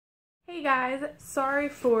Hey guys, sorry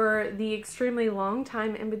for the extremely long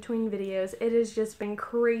time in between videos. It has just been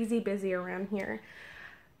crazy busy around here.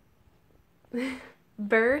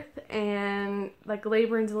 Birth and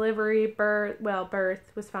labor and delivery, birth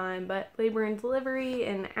was fine, but labor and delivery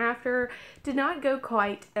and after did not go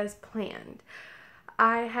quite as planned.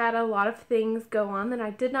 I had a lot of things go on that I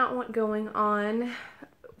did not want going on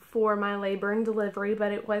for my labor and delivery,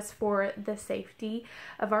 but it was for the safety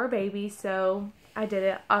of our baby, so I did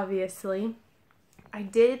it, obviously. I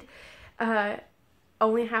did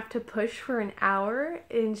only have to push for an hour,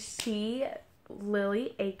 and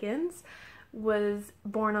Lily Akins, was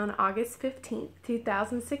born on August 15th,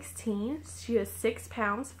 2016. She is 6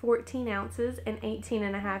 pounds, 14 ounces, and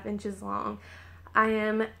 18.5 inches long. I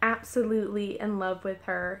am absolutely in love with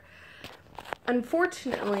her.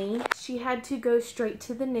 Unfortunately, she had to go straight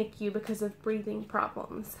to the Nicu because of breathing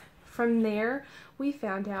problems. From there, we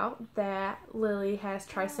found out that Lily has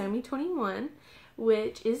trisomy 21,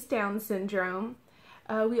 which is Down syndrome.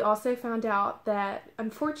 We also found out that,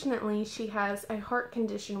 unfortunately, she has a heart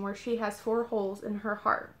condition where she has 4 holes in her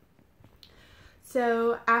heart.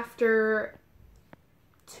 So, after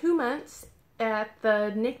 2 months at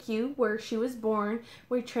the NICU where she was born,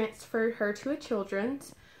 we transferred her to a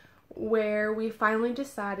children's, where we finally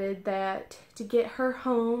decided that to get her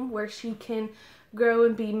home where she can grow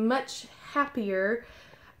and be much happier,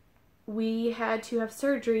 we had to have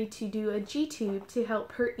surgery to do a G-tube to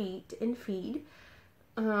help her eat and feed,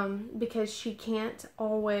 because she can't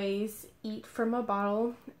always eat from a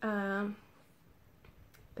bottle the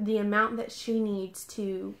amount that she needs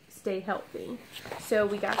to stay healthy. So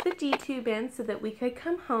we got the G-tube in so that we could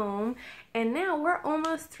come home, and now we're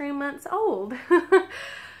almost 3 months old.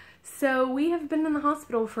 So we have been in the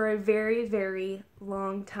hospital for a very, very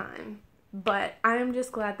long time. But I am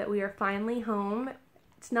just glad that we are finally home.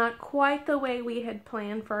 It's not quite the way we had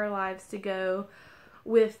planned for our lives to go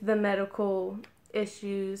with the medical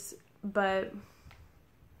issues, but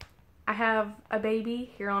I have a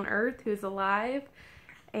baby here on earth who's alive,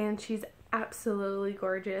 and she's absolutely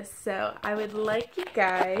gorgeous. So I would like you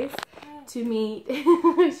guys to meet,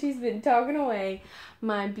 she's been talking away,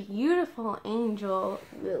 my beautiful angel,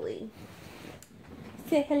 Lily.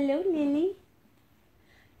 Say hello, Lily.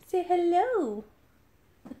 Say hello.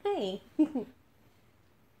 Hey. Can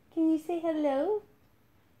you say hello?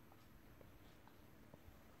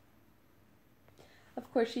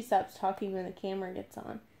 Of course, she stops talking when the camera gets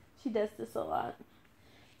on. She does this a lot.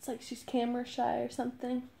 It's like she's camera shy or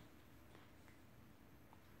something.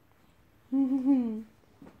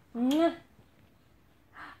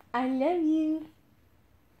 I love you.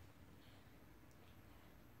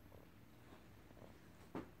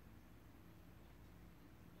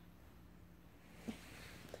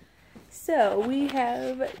 So, we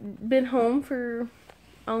have been home for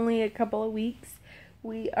only a couple of weeks.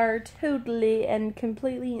 We are totally and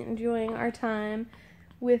completely enjoying our time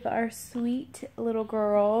with our sweet little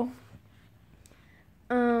girl.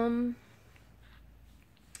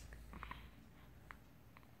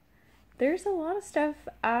 There's a lot of stuff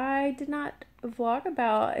I did not vlog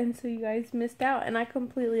about, and so you guys missed out, and I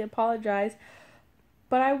completely apologize.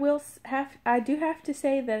 But I do have to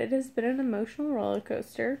say that it has been an emotional roller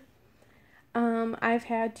coaster. I've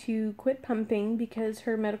had to quit pumping because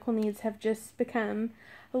her medical needs have just become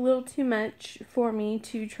a little too much for me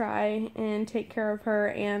to try and take care of her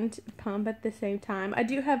and pump at the same time. I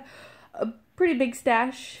do have a pretty big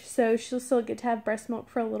stash, so she'll still get to have breast milk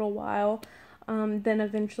for a little while. Then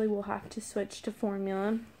eventually we'll have to switch to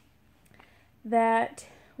formula. That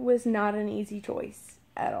was not an easy choice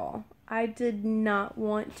at all. I did not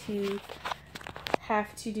want to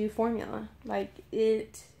have to do formula.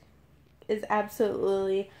 It is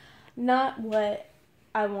absolutely not what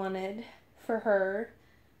I wanted for her.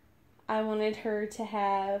 I wanted her to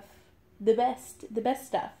have the best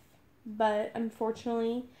stuff. But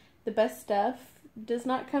unfortunately, the best stuff does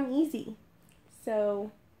not come easy.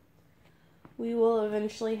 So we will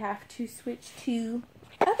eventually have to switch to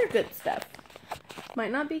other good stuff.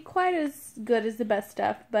 Might not be quite as good as the best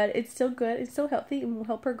stuff, but it's still good, it's still healthy, and will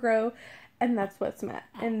help her grow, and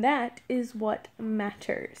that is what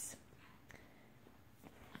matters.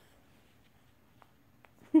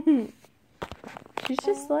 She's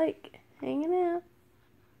just hanging out,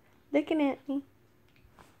 looking at me.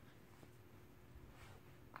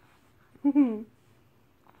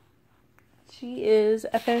 She is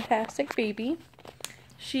a fantastic baby.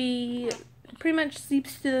 She pretty much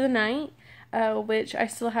sleeps through the night, which I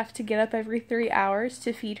still have to get up every 3 hours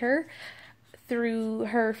to feed her through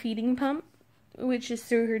her feeding pump, which is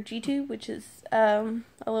through her G-tube, which is a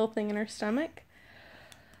little thing in her stomach.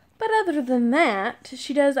 But other than that,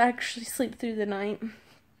 she does actually sleep through the night.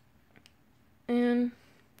 And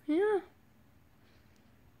yeah,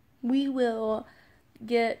 we will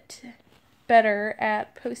get better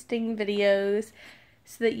at posting videos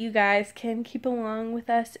so that you guys can keep along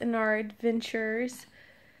with us in our adventures.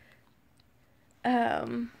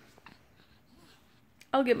 I'll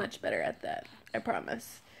get much better at that, I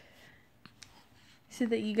promise. So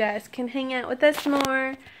that you guys can hang out with us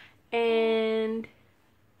more and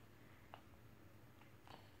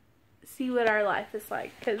see what our life is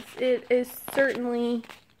like, because it is certainly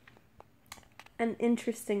an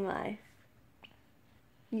interesting life.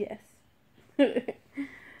 Yes.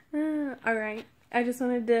 Alright. I just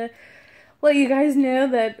wanted to let you guys know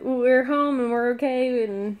that we're home and we're okay,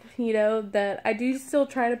 and, you know, that I do still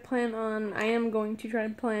try to plan on, I am going to try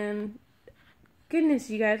to plan, goodness,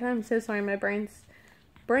 you guys, I'm so sorry, my brain,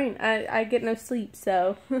 I get no sleep,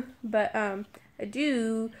 so, but, I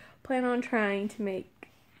do plan on trying to make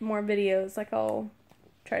more videos, like, I'll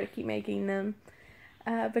try to keep making them,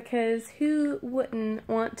 because who wouldn't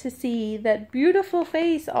want to see that beautiful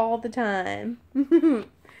face all the time?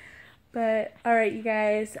 But, alright, you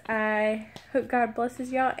guys, I hope God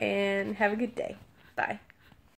blesses y'all, and have a good day. Bye.